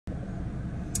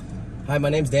Hi, my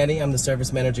name's Danny. I'm the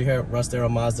service manager here at Russ Darrow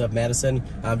Mazda of Madison.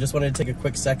 Just wanted to take a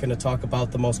quick second to talk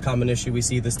about the most common issue we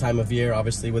see this time of year,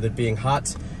 obviously with it being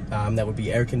hot. That would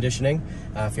be air conditioning.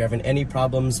 If you're having any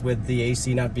problems with the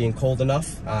AC not being cold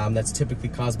enough, that's typically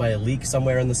caused by a leak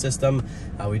somewhere in the system.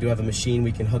 We do have a machine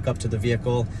we can hook up to the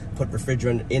vehicle, put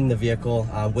refrigerant in the vehicle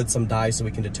with some dye so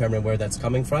we can determine where that's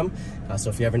coming from. So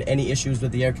if you're having any issues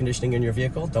with the air conditioning in your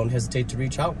vehicle, don't hesitate to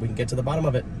reach out. We can get to the bottom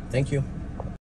of it. Thank you.